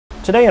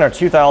Today in our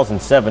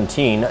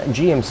 2017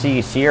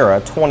 GMC Sierra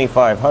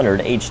 2500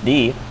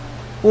 HD,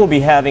 we'll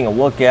be having a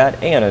look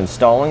at and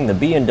installing the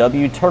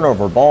B&W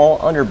turnover ball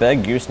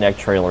underbed gooseneck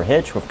trailer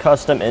hitch with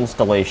custom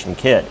installation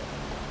kit.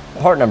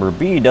 Part number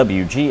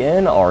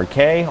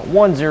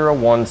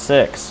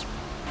BWGNRK1016.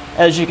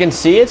 As you can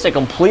see, it's a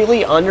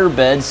completely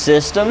underbed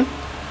system.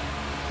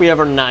 We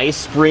have our nice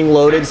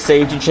spring-loaded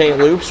safety chain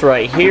loops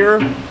right here.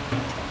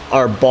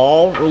 Our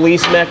ball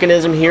release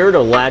mechanism here to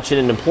latch it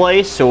into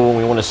place, so when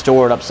we want to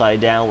store it upside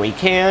down we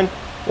can,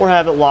 or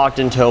have it locked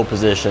in tow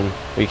position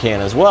we can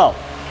as well.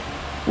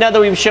 Now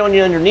that we've shown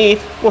you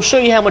underneath, we'll show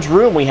you how much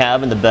room we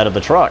have in the bed of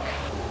the truck.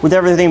 With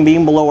everything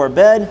being below our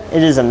bed,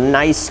 it is a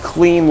nice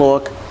clean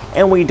look,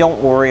 and we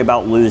don't worry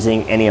about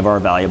losing any of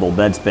our valuable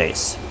bed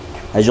space.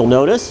 As you'll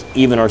notice,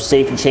 even our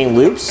safety chain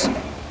loops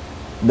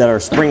that are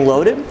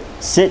spring-loaded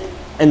sit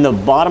in the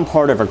bottom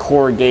part of our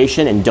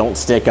corrugation and don't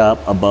stick up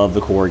above the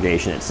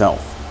corrugation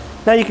itself.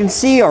 Now you can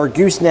see our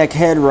gooseneck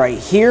head right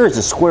here is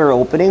a square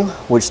opening,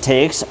 which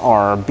takes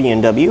our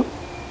B&W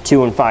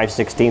 2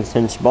 5/16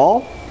 inch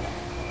ball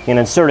and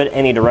insert it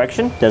any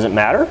direction, doesn't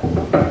matter.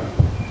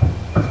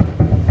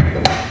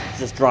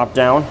 Just drop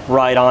down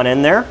right on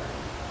in there.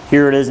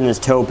 Here it is in this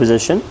tow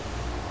position.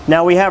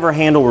 Now we have our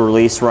handle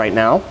release right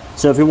now,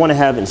 so if we want to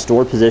have it in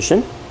stored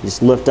position,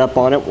 just lift up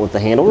on it with the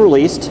handle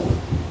released,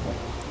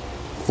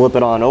 flip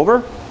it on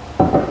over,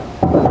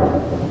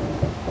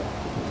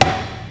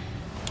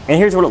 and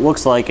here's what it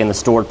looks like in the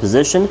stored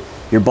position.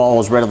 Your ball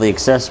is readily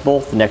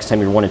accessible the next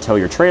time you want to tow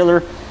your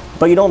trailer,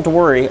 but you don't have to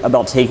worry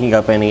about taking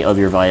up any of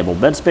your valuable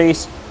bed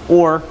space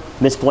or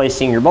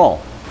misplacing your ball.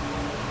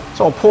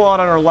 So I'll pull out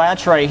on our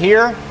latch right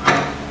here,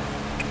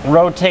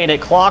 rotate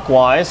it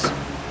clockwise,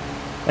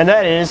 and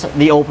that is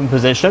the open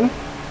position.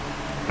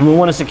 And we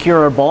want to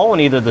secure our ball in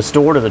either the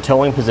stored or the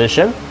towing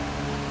position.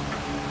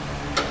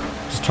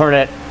 Just turn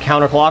it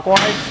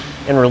counterclockwise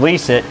and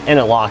release it, and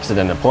it locks it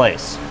into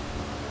place.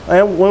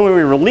 And when we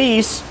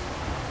release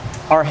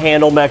our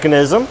handle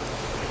mechanism,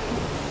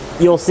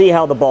 you'll see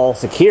how the ball is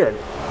secured.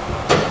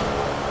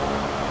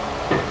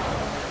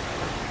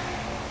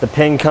 The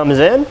pin comes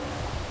in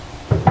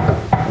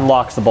and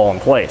locks the ball in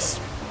place.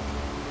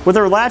 With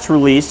our latch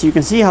released, you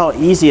can see how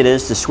easy it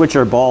is to switch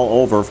our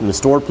ball over from the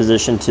stored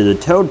position to the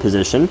towed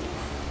position.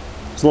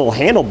 There's a little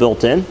handle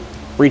built in.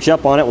 Reach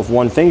up on it with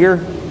one finger,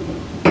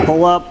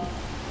 pull up,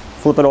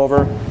 flip it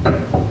over,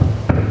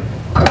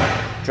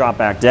 drop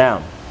back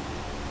down.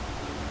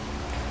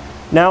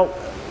 Now,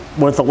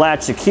 with the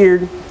latch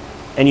secured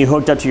and you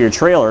hooked up to your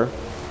trailer,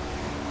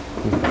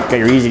 you've got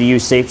your easy to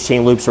use safety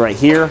chain loops right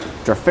here,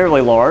 which are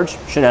fairly large.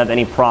 Shouldn't have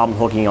any problem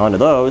hooking onto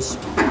those.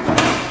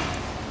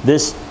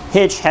 This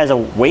hitch has a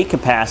weight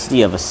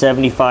capacity of a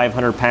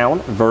 7,500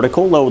 pound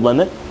vertical load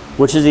limit,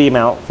 which is the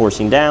amount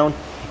forcing down,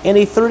 and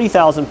a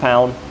 30,000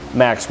 pound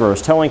max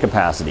gross towing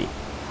capacity.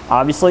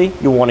 Obviously,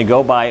 you'll want to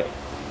go by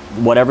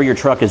whatever your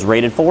truck is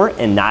rated for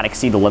and not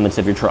exceed the limits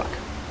of your truck.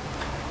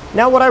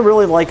 Now, what I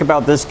really like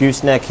about this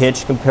gooseneck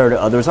hitch compared to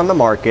others on the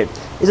market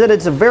is that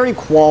it's a very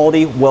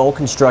quality,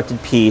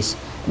 well-constructed piece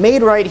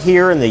made right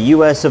here in the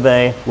US of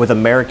A with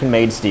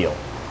American-made steel.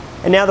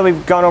 And now that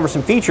we've gone over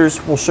some features,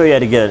 we'll show you how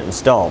to get it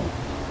installed.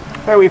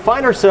 All right, we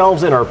find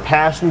ourselves in our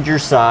passenger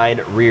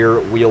side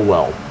rear wheel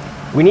well.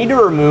 We need to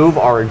remove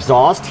our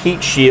exhaust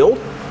heat shield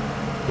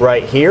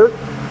right here.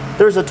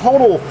 There's a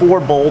total of 4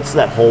 bolts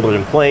that hold it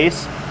in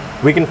place.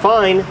 We can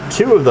find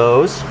 2 of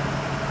those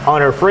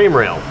on our frame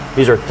rail.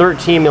 These are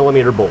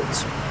 13mm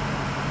bolts.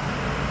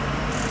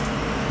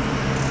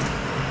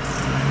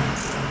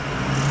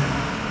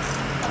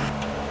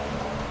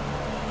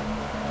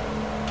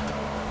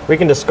 We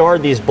can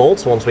discard these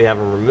bolts once we have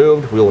them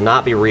removed. We will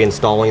not be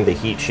reinstalling the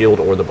heat shield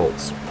or the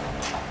bolts.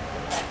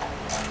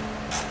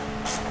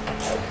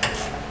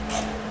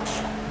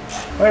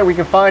 All right, we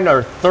can find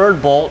our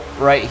 3rd bolt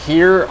right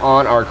here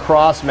on our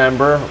cross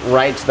member,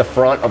 right to the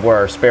front of where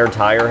our spare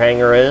tire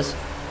hanger is.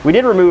 We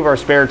did remove our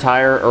spare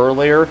tire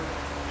earlier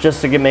just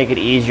to make it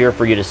easier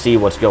for you to see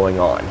what's going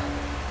on.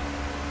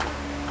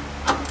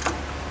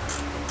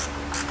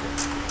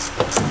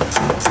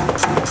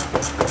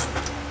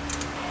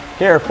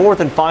 Okay, our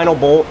 4th and final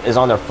bolt is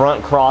on the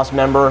front cross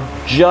member,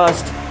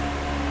 just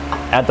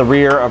at the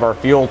rear of our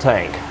fuel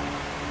tank.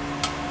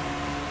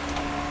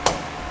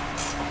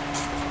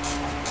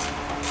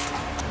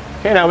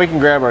 Okay, now we can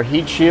grab our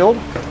heat shield,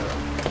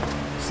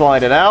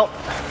 slide it out,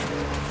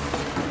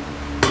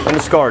 and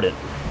discard it.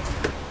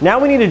 Now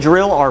we need to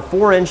drill our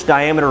 4-inch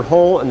diameter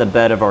hole in the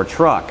bed of our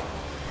truck.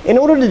 In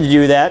order to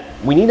do that,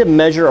 we need to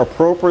measure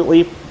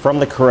appropriately from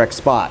the correct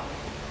spot.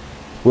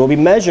 We'll be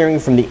measuring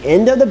from the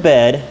end of the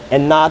bed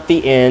and not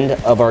the end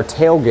of our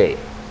tailgate.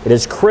 It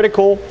is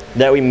critical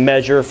that we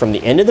measure from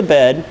the end of the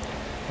bed,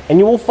 and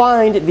you will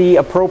find the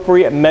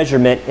appropriate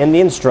measurement in the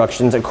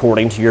instructions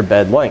according to your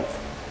bed length.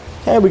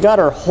 Okay, we got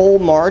our hole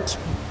marked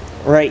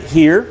right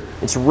here.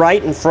 It's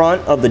right in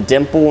front of the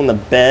dimple in the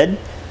bed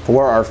for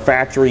where our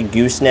factory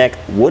gooseneck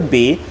would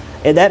be,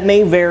 and that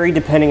may vary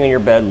depending on your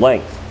bed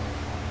length.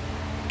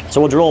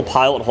 So we'll drill a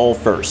pilot hole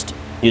first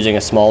using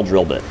a small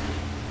drill bit.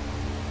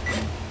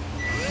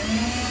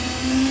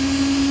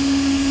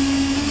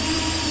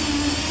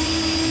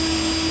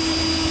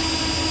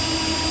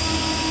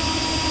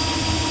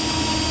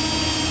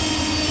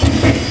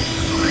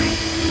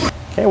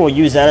 Okay, we'll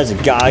use that as a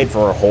guide for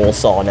our hole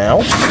saw now.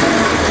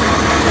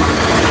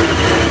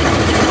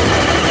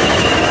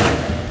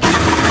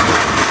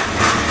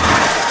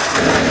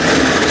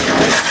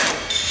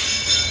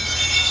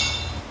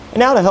 And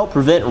now to help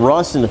prevent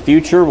rust in the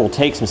future, we'll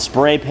take some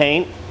spray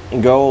paint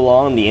and go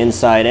along the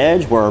inside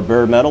edge where our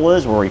bare metal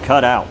is, where we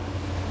cut out.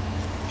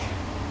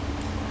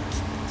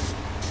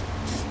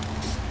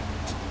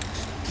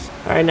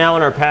 All right, now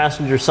on our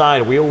passenger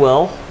side wheel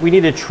well, we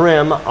need to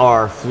trim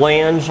our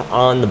flange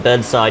on the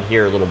bedside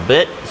here a little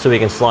bit so we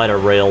can slide our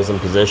rails in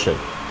position.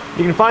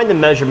 You can find the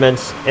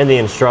measurements in the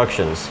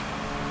instructions.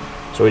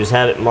 So we just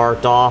have it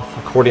marked off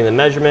according to the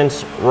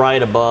measurements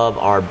right above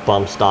our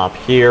bump stop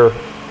here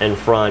in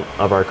front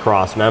of our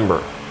cross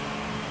member.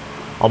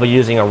 I'll be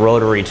using a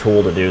rotary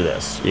tool to do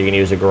this. You can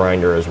use a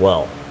grinder as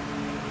well.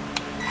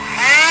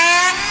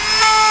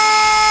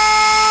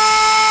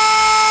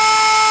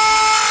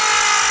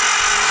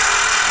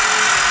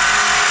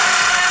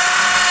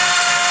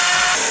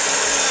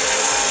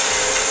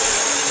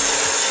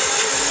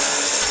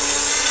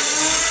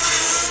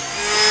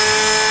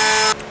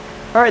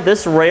 All right,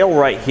 this rail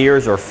right here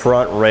is our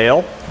front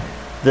rail.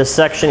 This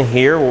section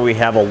here where we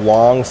have a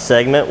long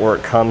segment where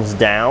it comes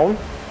down,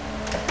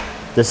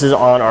 this is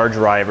on our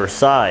driver's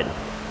side.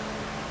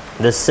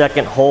 This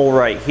second hole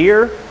right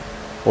here,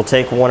 we'll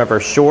take one of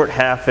our short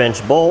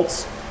 1/2-inch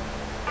bolts,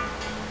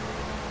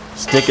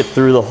 stick it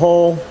through the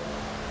hole,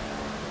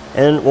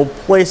 and we'll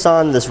place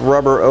on this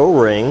rubber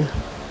O-ring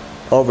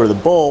over the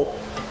bolt,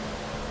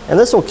 and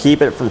this will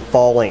keep it from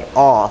falling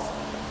off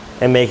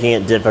and making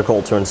it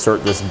difficult to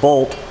insert this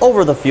bolt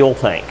over the fuel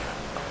tank.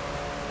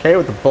 Okay,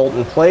 with the bolt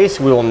in place,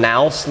 we will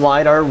now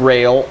slide our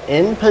rail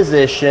in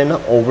position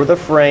over the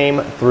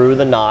frame through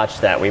the notch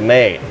that we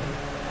made.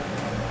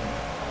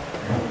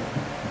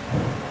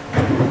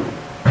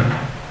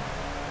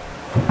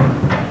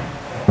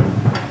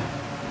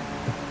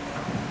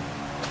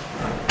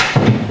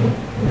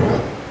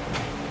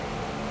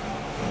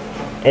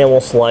 And we'll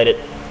slide it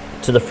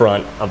to the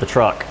front of the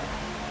truck.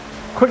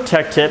 Quick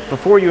tech tip,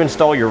 before you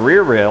install your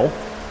rear rail,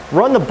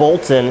 run the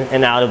bolts in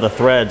and out of the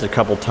threads a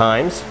couple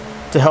times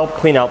to help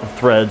clean out the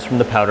threads from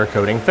the powder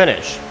coating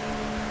finish.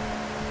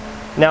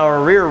 Now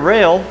our rear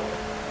rail,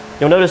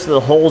 you'll notice that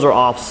the holes are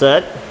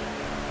offset.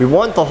 We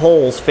want the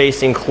holes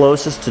facing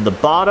closest to the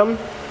bottom,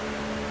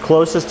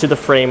 closest to the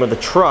frame of the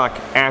truck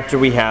after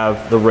we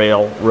have the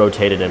rail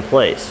rotated in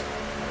place.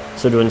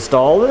 So to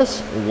install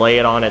this, lay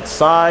it on its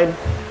side,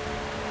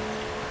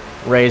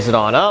 raise it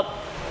on up,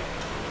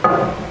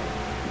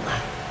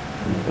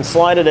 and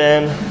slide it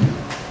in,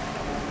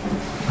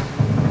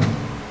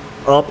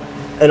 up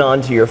and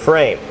onto your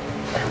frame.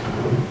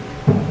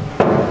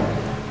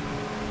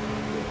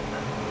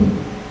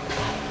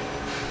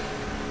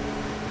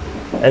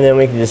 And then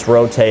we can just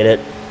rotate it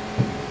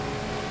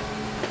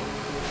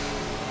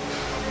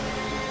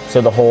so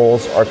the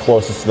holes are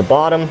closest to the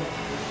bottom.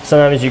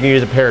 Sometimes you can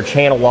use a pair of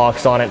channel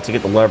locks on it to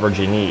get the leverage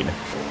you need.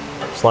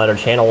 Slide our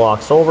channel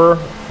locks over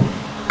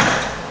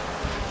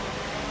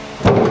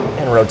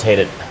and rotate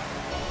it.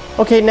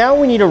 Okay, now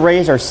we need to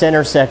raise our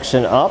center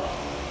section up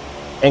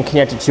and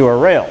connect it to our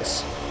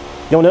rails.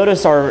 You'll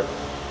notice our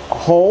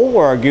hole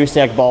where our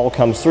gooseneck ball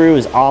comes through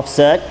is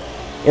offset.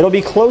 It'll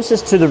be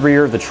closest to the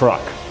rear of the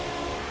truck.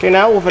 Okay,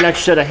 now with an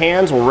extra set of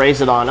hands, we'll raise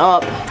it on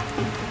up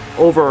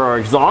over our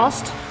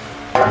exhaust.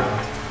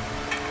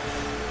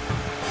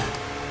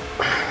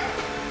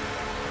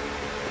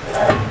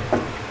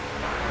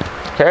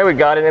 Okay, we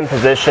got it in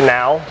position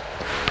now.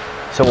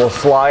 So we'll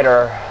slide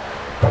our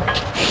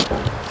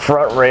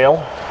front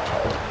rail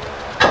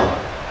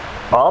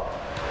up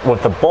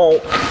with the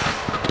bolt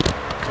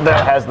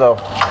that has the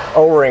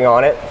O-ring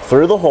on it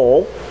through the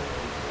hole.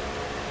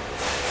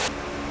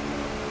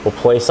 We'll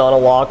place on a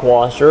lock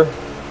washer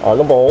on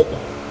the bolt,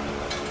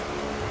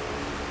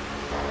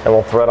 and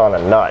we'll thread on a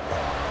nut.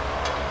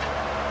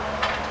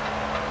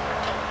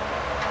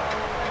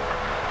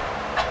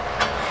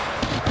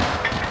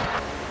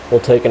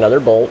 We'll take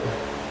another bolt,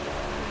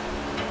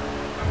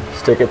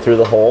 stick it through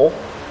the hole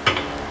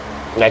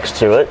next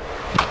to it,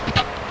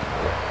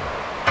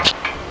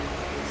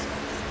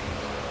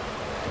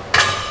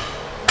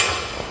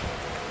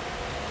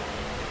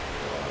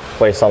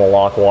 place on the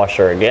lock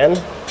washer again,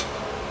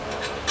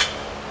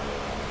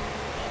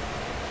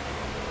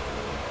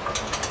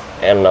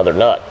 and another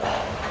nut.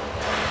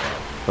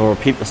 And we'll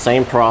repeat the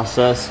same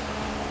process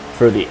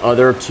for the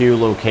other two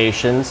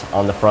locations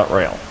on the front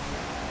rail.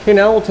 Okay,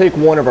 now we'll take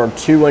one of our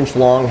 2-inch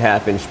long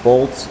 1/2-inch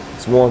bolts.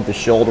 It's one with the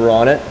shoulder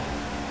on it,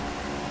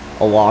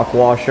 a lock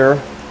washer,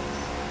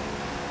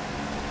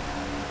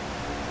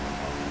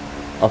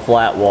 a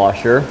flat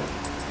washer,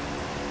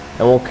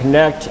 and we'll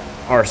connect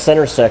our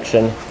center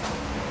section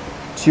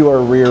to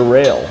our rear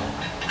rail.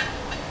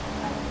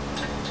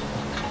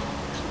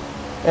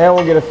 And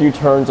we'll get a few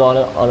turns on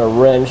it on a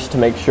wrench to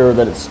make sure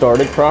that it's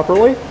started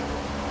properly.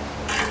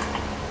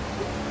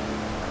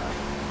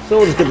 So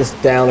we'll just get this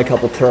down a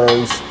couple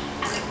turns.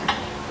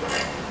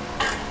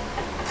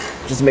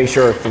 Just make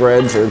sure our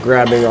threads are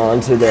grabbing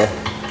onto the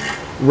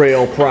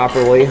rail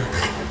properly.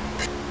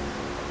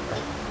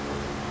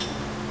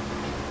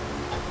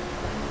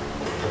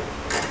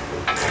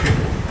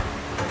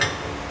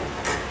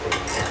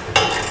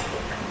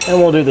 And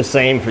we'll do the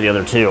same for the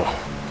other two.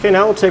 Okay,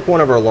 now we'll take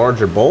one of our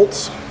larger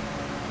bolts,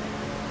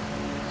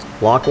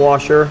 lock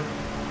washer,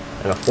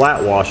 and a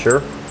flat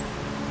washer.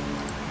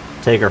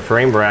 Take our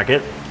frame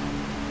bracket,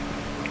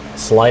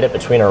 slide it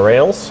between our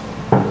rails,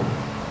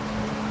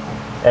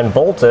 and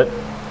bolt it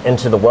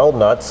into the weld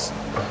nuts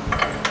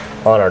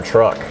on our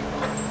truck.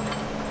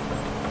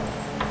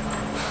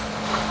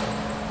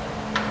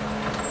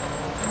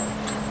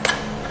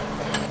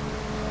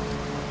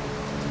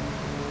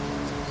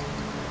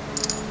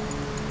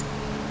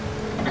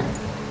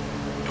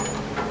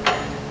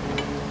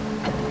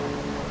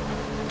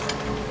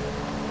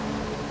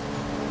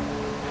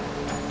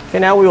 Okay,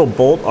 now we will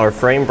bolt our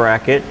frame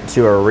bracket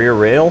to our rear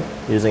rail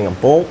using a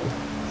bolt,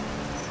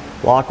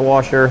 lock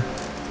washer,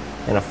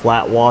 and a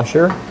flat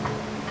washer.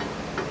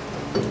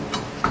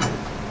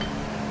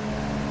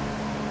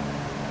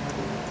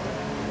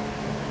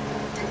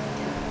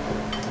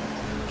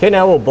 Okay,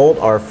 now we'll bolt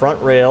our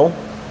front rail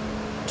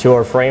to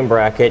our frame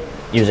bracket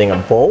using a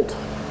bolt,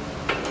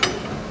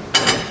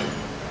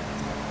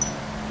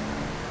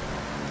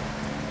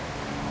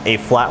 a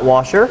flat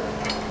washer,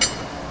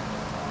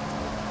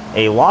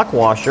 a lock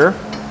washer,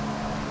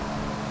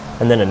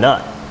 and then a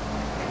nut.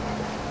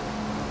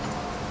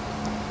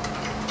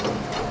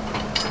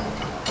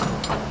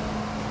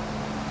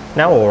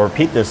 Now we'll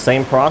repeat this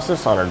same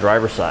process on our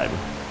driver's side.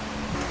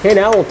 Okay,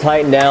 now we'll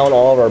tighten down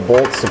all of our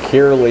bolts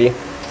securely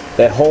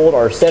that hold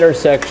our center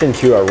section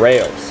to our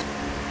rails.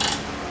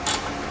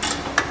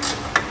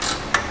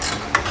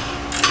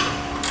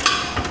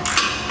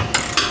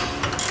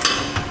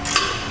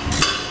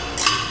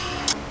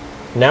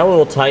 Now we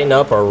will tighten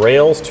up our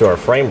rails to our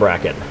frame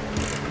bracket.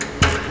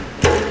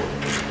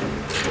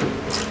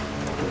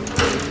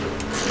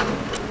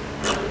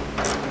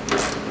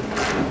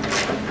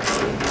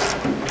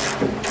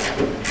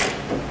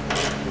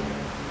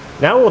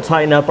 Now we'll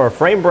tighten up our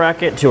frame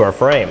bracket to our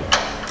frame.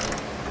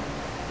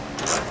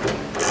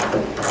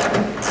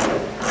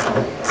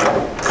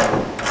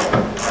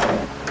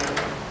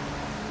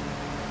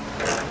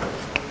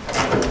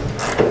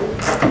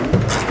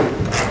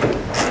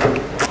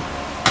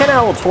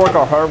 Now we'll torque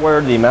our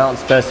hardware to the amount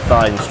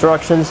specified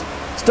instructions,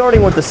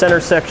 starting with the center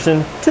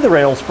section to the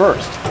rails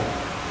first.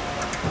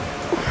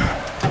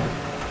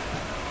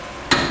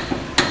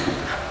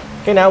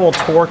 Okay, now we'll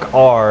torque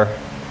our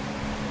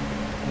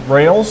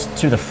rails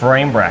to the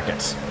frame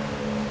brackets.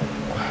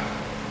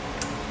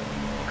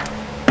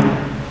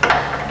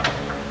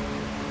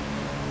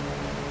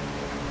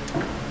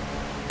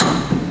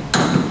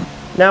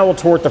 Now we'll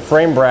torque the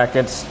frame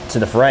brackets to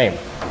the frame.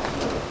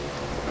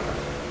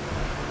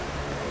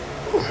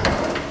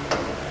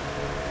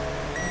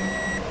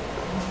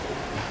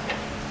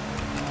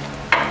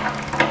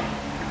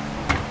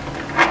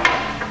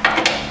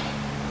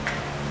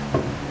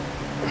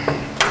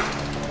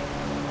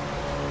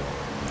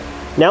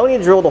 Now we need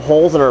to drill the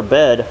holes in our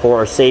bed for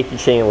our safety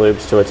chain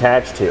loops to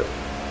attach to.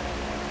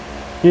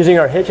 Using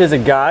our hitch as a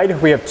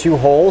guide, we have 2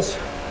 holes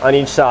on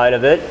each side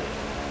of it.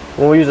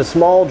 We'll use a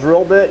small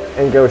drill bit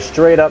and go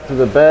straight up through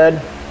the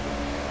bed,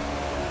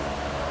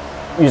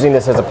 using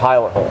this as a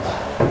pilot hole.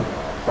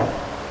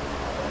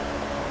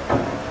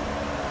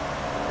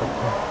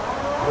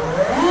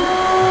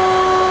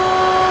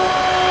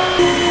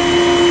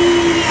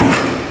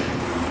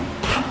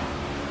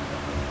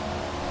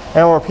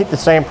 And we'll repeat the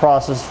same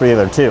process for the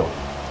other 2.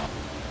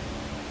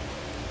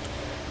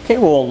 Okay,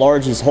 we'll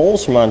enlarge these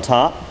holes from on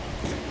top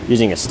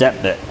using a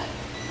step bit.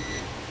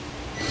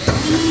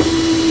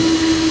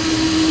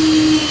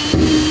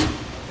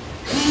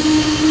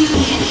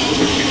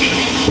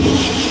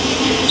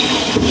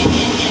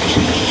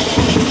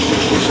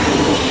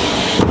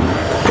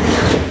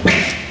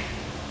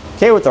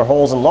 Okay, with our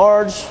holes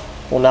enlarged,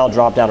 we'll now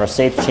drop down our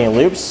safety chain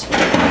loops.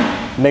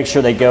 Make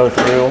sure they go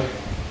through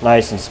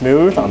nice and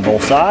smooth on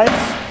both sides.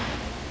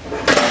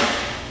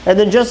 And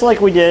then just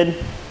like we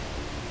did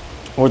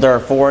with our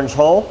 4-inch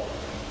hole,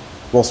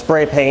 we'll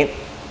spray paint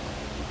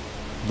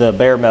the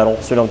bare metal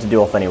so we don't have to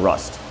deal with any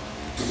rust.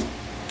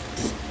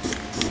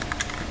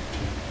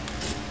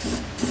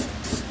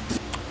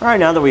 All right,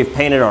 now that we've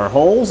painted our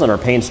holes and our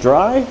paint's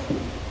dry,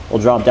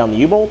 we'll drop down the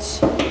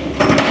U-bolts.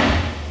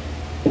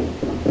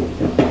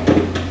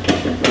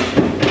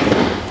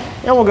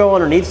 And we'll go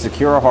underneath to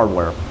secure our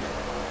hardware.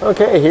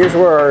 Okay, here's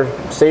where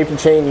our safety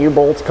chain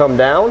U-bolts come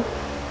down.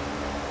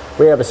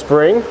 We have a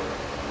spring.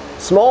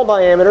 Small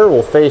diameter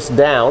will face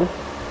down.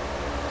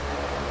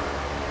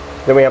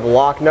 Then we have a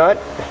lock nut.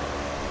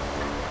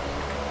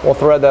 We'll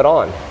thread that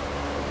on.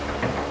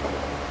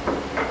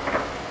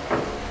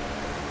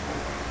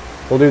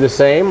 We'll do the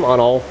same on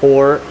all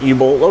 4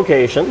 U-bolt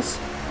locations.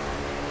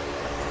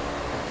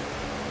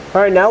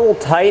 All right, now we'll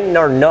tighten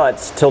our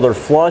nuts till they're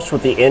flush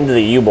with the end of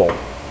the U-bolt.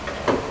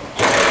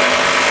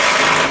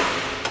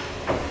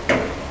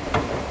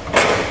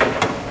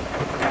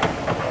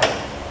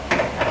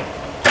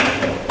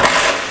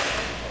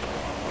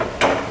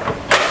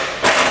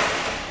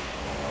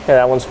 Okay,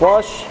 that one's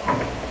flush.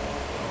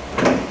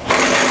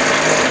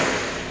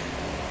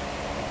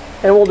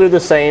 And we'll do the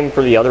same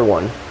for the other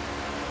one.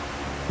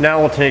 Now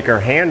we'll take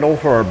our handle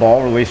for our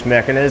ball release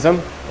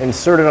mechanism,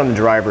 insert it on the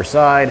driver's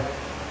side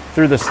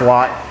through the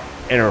slot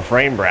in our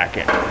frame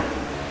bracket.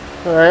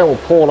 All right, we'll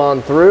pull it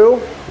on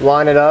through,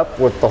 line it up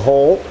with the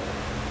hole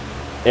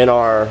in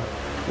our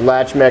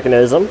latch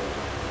mechanism.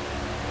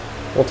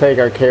 We'll take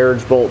our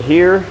carriage bolt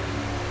here,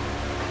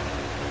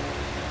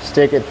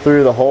 stick it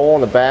through the hole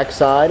on the back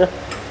side.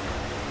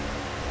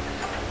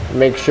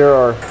 Make sure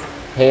our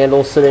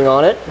handle's sitting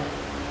on it.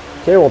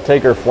 Okay, we'll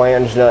take our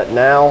flange nut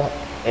now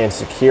and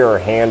secure our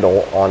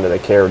handle onto the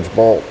carriage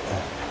bolt.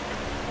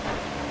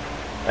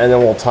 And then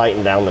we'll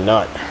tighten down the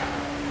nut.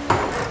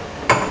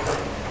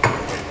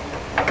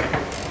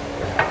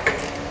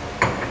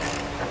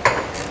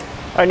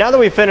 All right, now that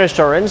we've finished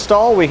our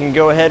install, we can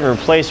go ahead and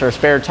replace our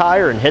spare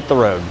tire and hit the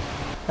road.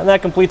 And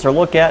that completes our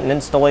look at and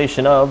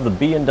installation of the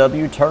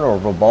B&W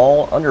turnover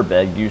ball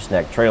underbed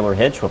gooseneck trailer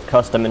hitch with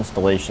custom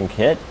installation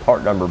kit,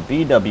 part number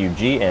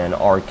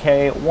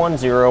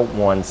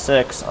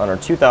BWGNRK1016 on our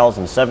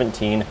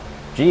 2017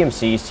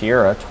 GMC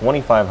Sierra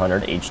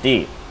 2500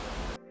 HD.